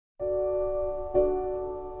Good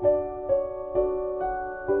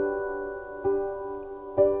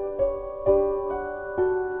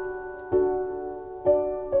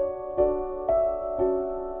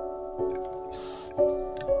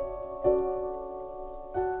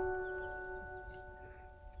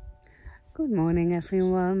morning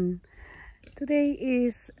everyone. Today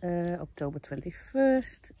is October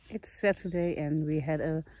 21st. It's Saturday and we had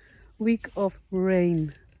a week of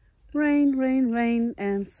rain. Rain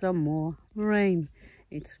and some more rain.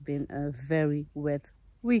 It's been a very wet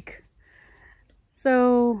week.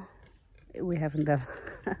 So we haven't done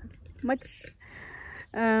much.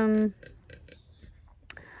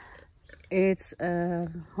 It's a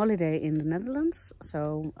holiday in the Netherlands.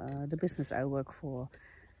 So the business I work for,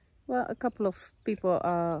 well, a couple of people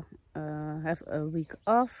have a week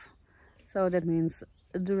off, so that means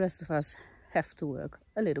the rest of us have to work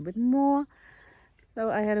a little bit more. So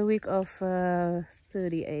I had a week of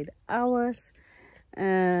 38 hours.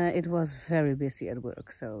 It was very busy at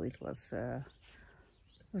work, so it was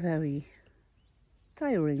very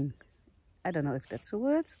tiring. I don't know if that's a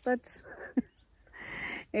word, but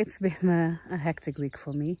it's been a hectic week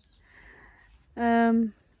for me.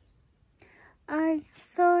 I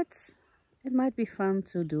thought it might be fun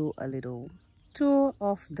to do a little tour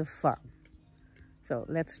of the farm. So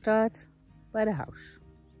let's start by the house.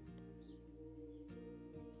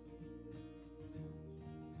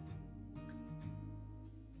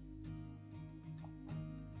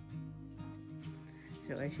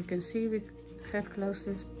 So as you can see, we had closed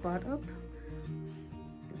this part up.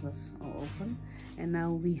 It was all open. And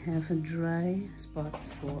now we have a dry spot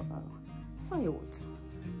for our firewood.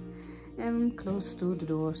 And close to the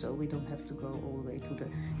door, so we don't have to go all the way to the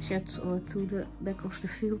sheds or to the back of the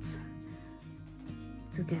field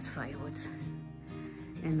to get firewood.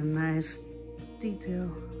 And a nice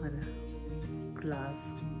detail are the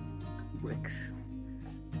glass bricks.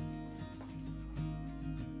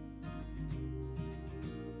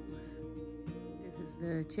 This is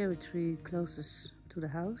the cherry tree closest to the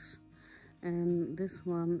house, and this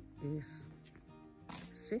one is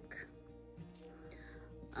sick.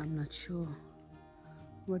 I'm not sure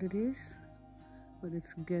what it is, but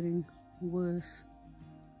it's getting worse.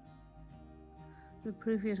 The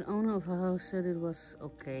previous owner of our house said it was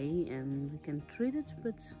okay and we can treat it,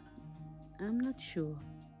 but I'm not sure.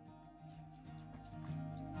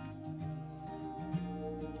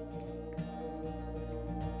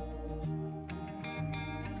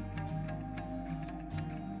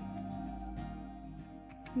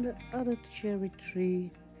 The other cherry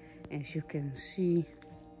tree, as you can see,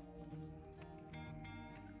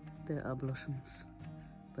 there are blossoms,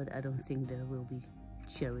 but I don't think there will be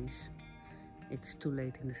cherries. It's too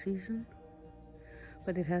late in the season,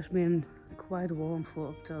 but it has been quite warm for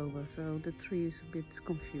October, so the tree is a bit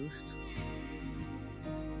confused.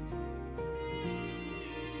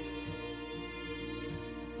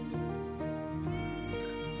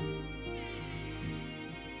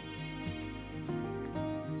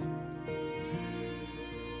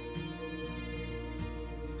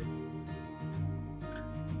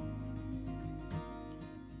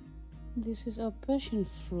 This is our passion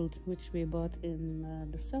fruit, which we bought in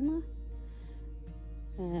the summer.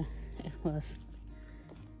 It was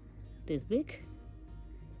this big,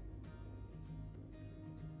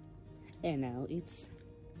 and now it's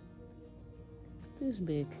this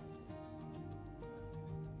big.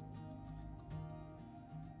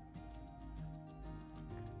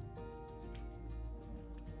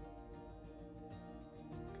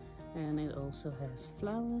 And it also has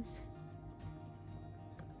flowers.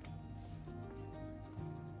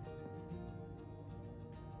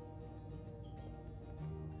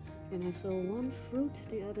 And I saw one fruit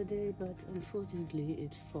the other day, but unfortunately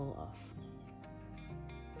it fell off.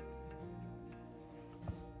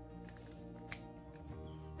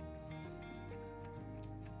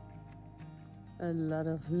 A lot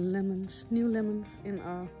of lemons, new lemons in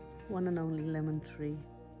our one and only lemon tree.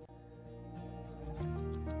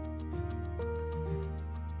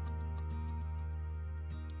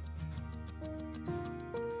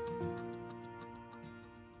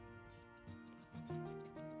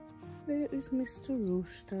 Where is Mr.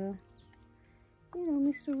 Rooster? You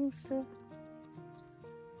know, Mr. Rooster.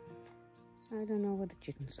 I don't know what the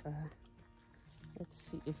chickens are.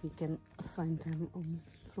 Let's see if we can find them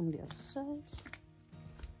from the other side.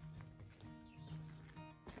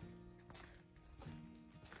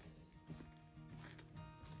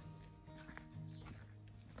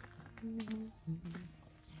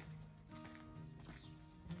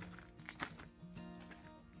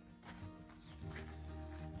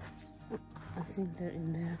 I think they're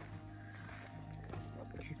in there.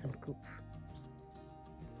 But you some coop.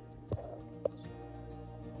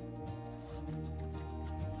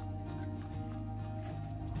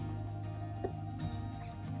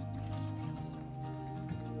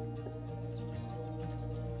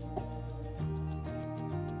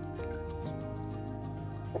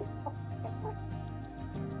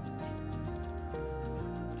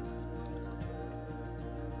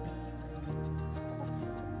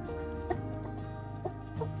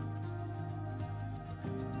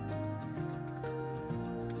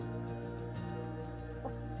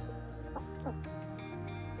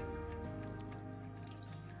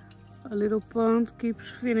 A little pond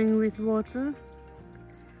keeps filling with water.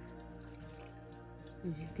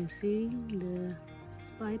 As you can see, the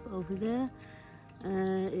pipe over there,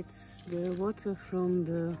 it's the water from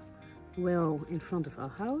the well in front of our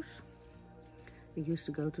house. We used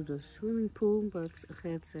to go to the swimming pool, but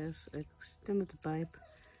Gert has extended the pipe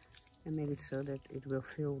and made it so that it will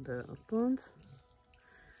fill the pond.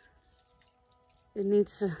 It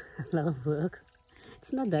needs a lot of work.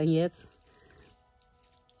 It's not done yet.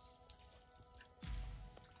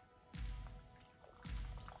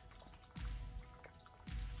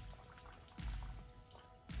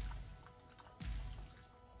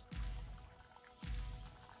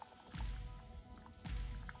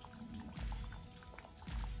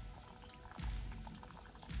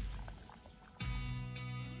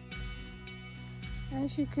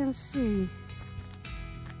 As you can see,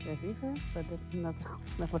 there's Eva, but that's not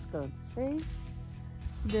what I was going to say.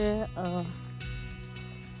 There are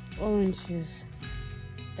oranges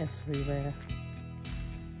everywhere.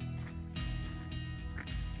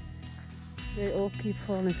 They all keep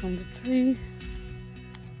falling from the tree.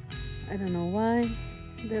 I don't know why.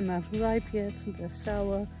 They're not ripe yet, they're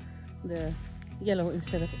sour. They're yellow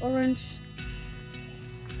instead of orange.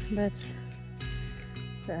 But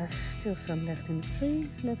there's still some left in the tree.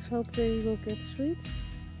 Let's hope they will get sweet.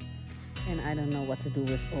 And I don't know what to do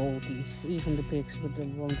with all these. Even the pigs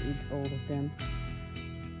won't eat all of them.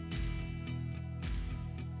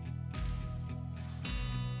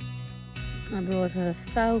 I brought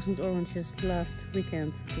 1,000 oranges last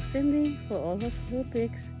weekend to Cindy for all of her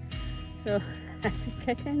pigs. So I think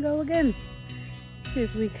I can go again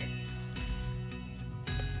this week.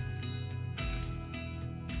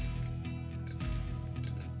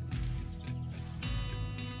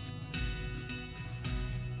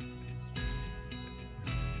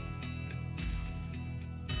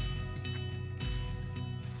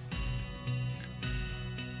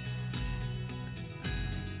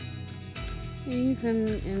 Even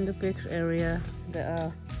in the pigs area, there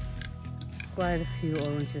are quite a few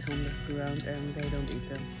oranges on the ground and they don't eat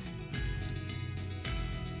them.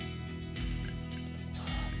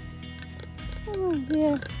 Oh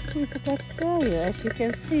yeah, we forgot to tell you. As you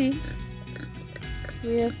can see,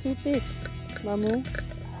 we have two pigs, Mamu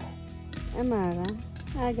and Mara.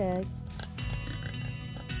 Hi guys.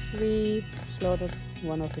 We slaughtered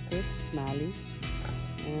one of the pigs, Mali.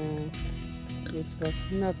 This was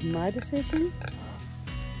not my decision,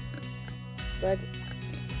 but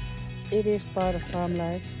it is part of farm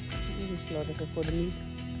life. We slaughtered her for the meat.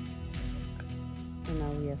 So now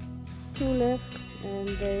we have two left and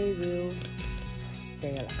they will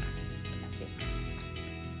stay alive, I think.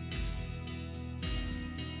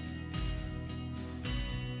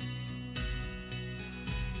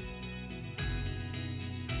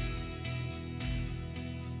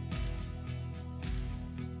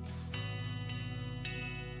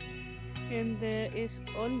 And there is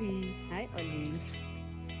Ollie. Hi Ollie.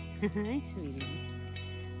 Hi sweetie.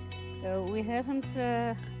 So we haven't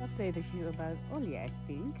updated you about Ollie, I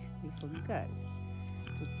think. We forgot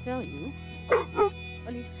to tell you.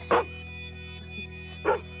 Ollie. Are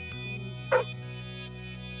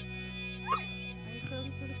you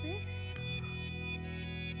talking to the pigs?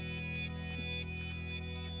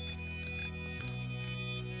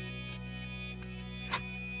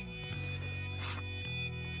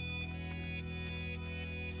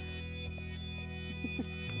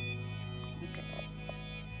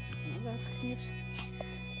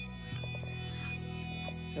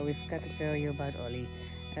 So we forgot to tell you about Ollie.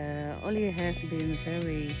 Ollie has been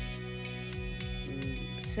very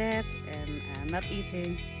sad and not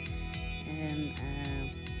eating and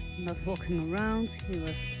not walking around. He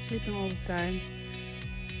was sleeping all the time.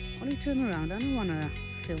 Ollie, turn around. I don't want to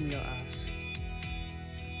film your ass.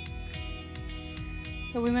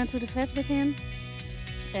 So we went to the vet with him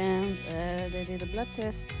and they did a blood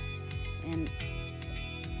test and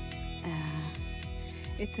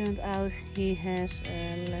it turned out he has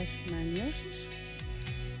leishmaniasis,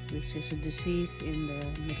 which is a disease in the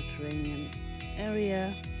Mediterranean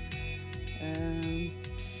area.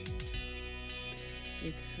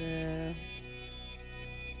 It's I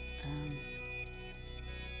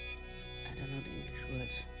don't know the English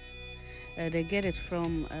word. They get it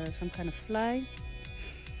from some kind of fly,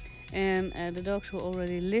 and the dogs who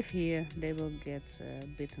already live here, they will get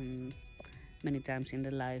bitten many times in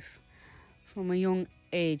their life from a young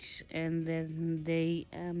age, and then they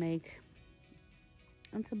make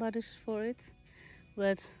antibodies for it.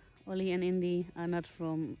 But Ollie and Indy are not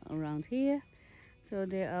from around here, so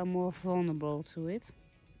they are more vulnerable to it.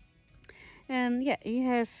 And yeah, he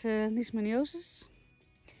has leishmaniasis,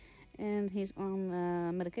 and he's on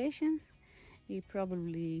medication. He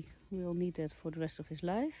probably will need that for the rest of his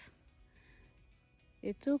life.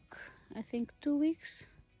 It took, I think, 2 weeks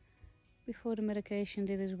before the medication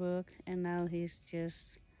did its work, and now he's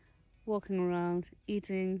just walking around,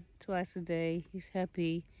 eating twice a day. He's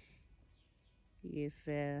happy.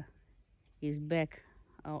 He's back.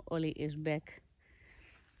 Our Ollie is back.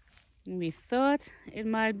 We thought it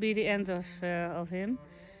might be the end of him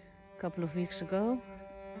a couple of weeks ago,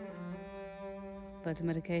 but the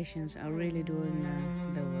medications are really doing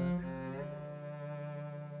the work.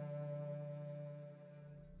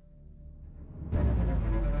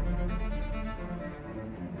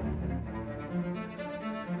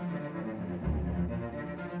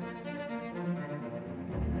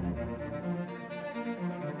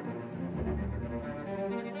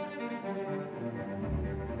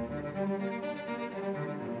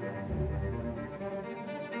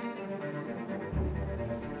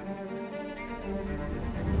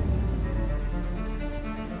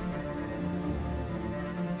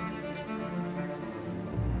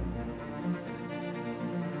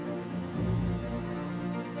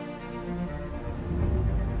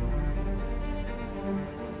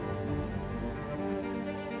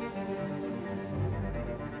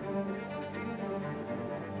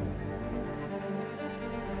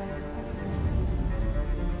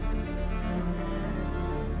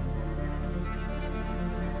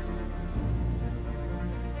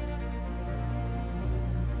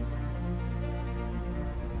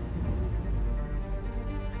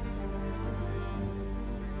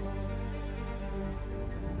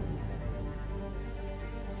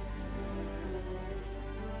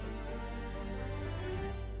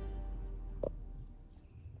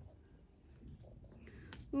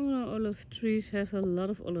 All our olive trees have a lot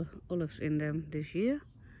of olives in them this year.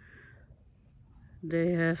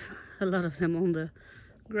 They have a lot of them on the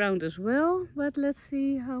ground as well, but let's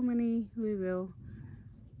see how many we will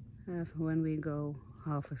have when we go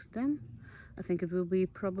harvest them. I think it will be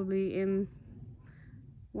probably in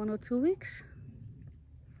 1 or 2 weeks.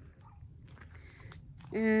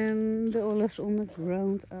 And the olives on the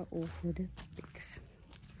ground are all for the pigs.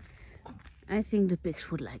 I think the pigs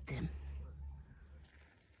would like them.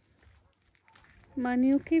 My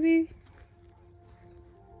new kiwi,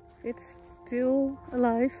 it's still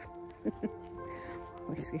alive,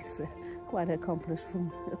 which is quite an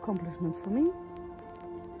accomplishment for me.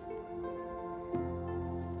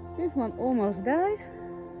 This one almost died,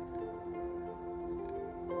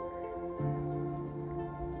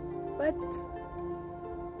 but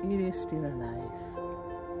it is still alive.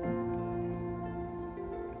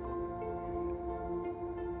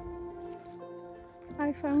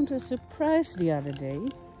 I found a surprise the other day.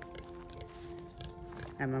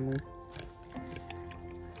 Amamoo.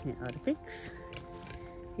 Here are the pigs.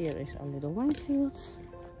 Here is our little wine fields.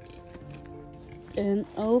 And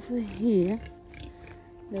over here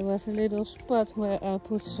there was a little spot where I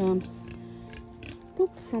put some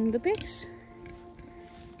poop from the pigs.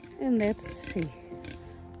 And let's see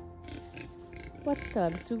what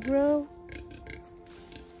started to grow.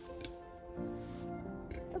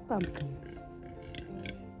 A pumpkin.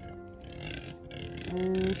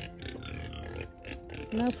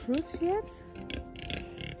 No fruits yet.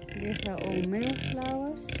 These are all male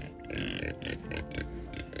flowers.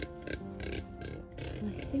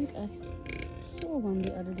 I think I saw one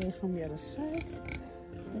the other day from the other side.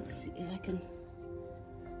 Let's see if I can.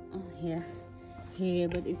 Oh, here,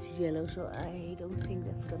 but it's yellow, so I don't think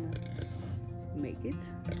that's gonna make it.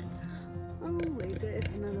 Oh wait, there is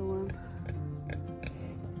another one.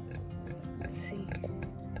 Let's see.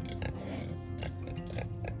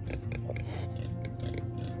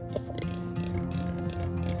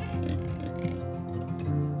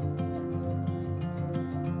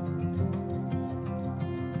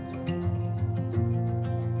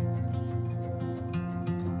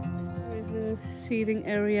 Seating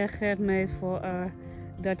area Gert made for our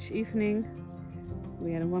Dutch evening.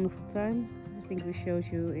 We had a wonderful time. I think we showed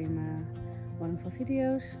you in one of our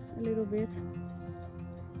videos a little bit.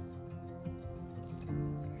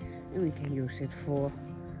 And we can use it for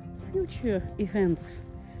future events.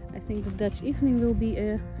 I think the Dutch evening will be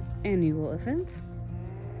an annual event.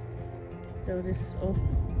 So this is all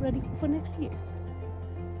ready for next year.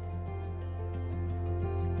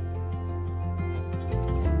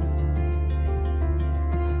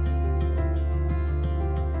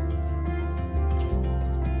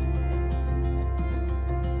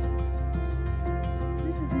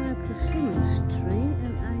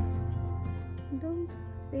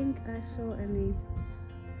 I saw any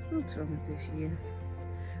fruits on it this year.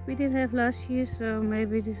 We did have last year, so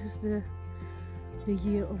maybe this is the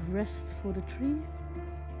year of rest for the tree.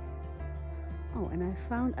 Oh, and I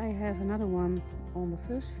found I have another one on the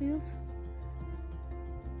first field.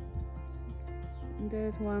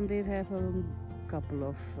 That one did have a couple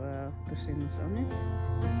of persimmons on it.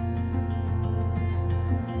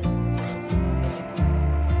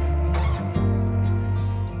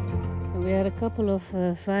 We had a couple of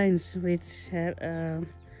vines which had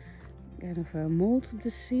kind of a mold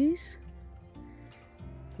disease.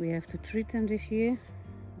 We have to treat them this year.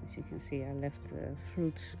 As you can see, I left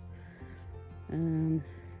fruits,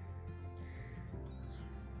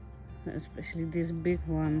 especially this big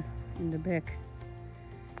one in the back.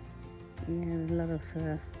 We had a lot of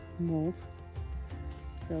mold,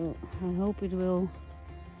 so I hope it will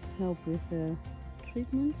help with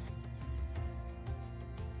treatments.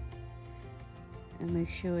 And make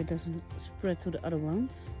sure it doesn't spread to the other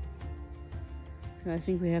ones. So I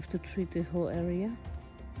think we have to treat this whole area.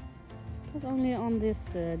 But only on this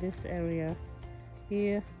area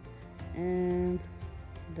here and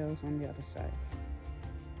those on the other side.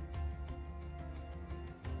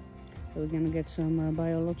 So we're gonna get some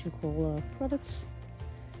biological products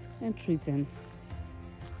and treat them.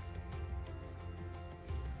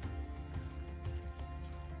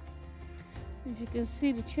 As you can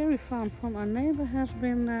see, the cherry farm from our neighbor has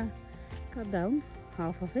been cut down,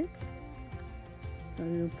 half of it. So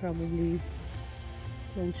we'll probably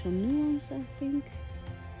plant some new ones, I think.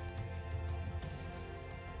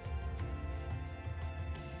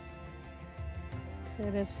 So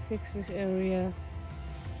let's fix this area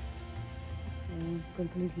and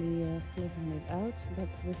completely flatten it out, but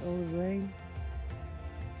with all the rain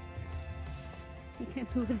we can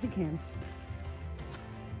do it again.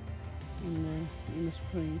 In the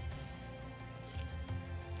spring.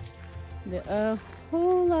 There are a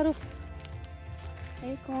whole lot of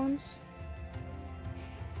acorns.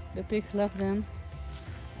 The pigs love them.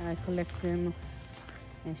 I collect them,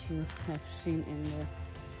 as you have seen in the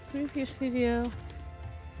previous video.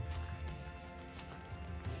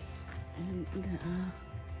 And there are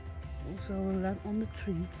also a lot on the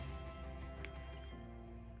tree.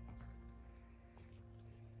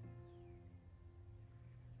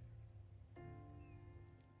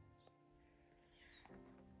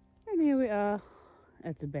 And here we are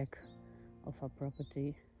at the back of our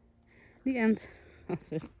property. The end of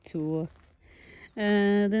the tour.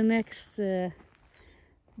 The next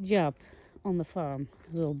job on the farm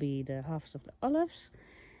will be the harvest of the olives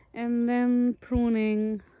and then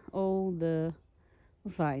pruning all the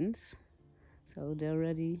vines. So they're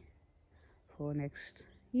ready for next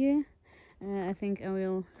year. I think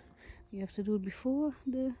we have to do it before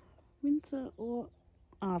the winter or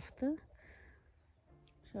after.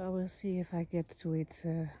 So I will see if I get to it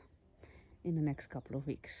in the next couple of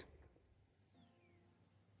weeks.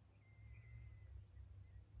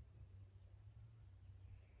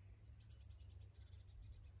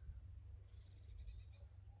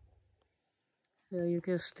 So you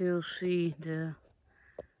can still see the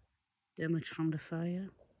damage from the fire.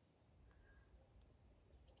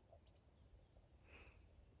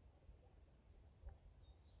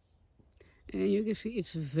 And you can see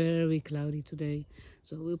it's very cloudy today,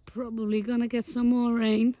 so we're probably gonna get some more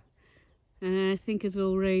rain. And I think it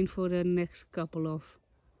will rain for the next couple of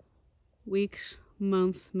weeks,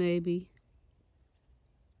 month maybe.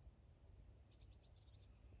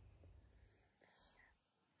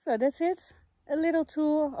 So that's it. A little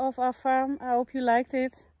tour of our farm. I hope you liked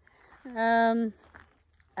it.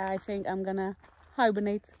 I think I'm gonna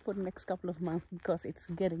hibernate for the next couple of months because it's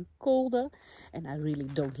getting colder and I really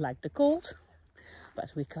don't like the cold.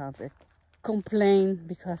 But we can't complain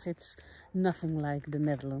because it's nothing like the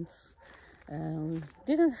Netherlands.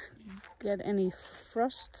 Didn't get any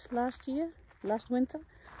frost last winter.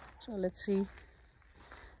 So let's see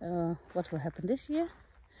what will happen this year.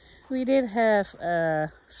 We did have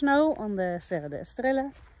snow on the Serra da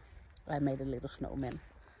Estrella. I made a little snowman.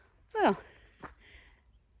 Well,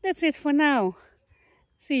 that's it for now.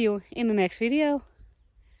 See you in the next video.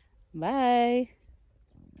 Bye.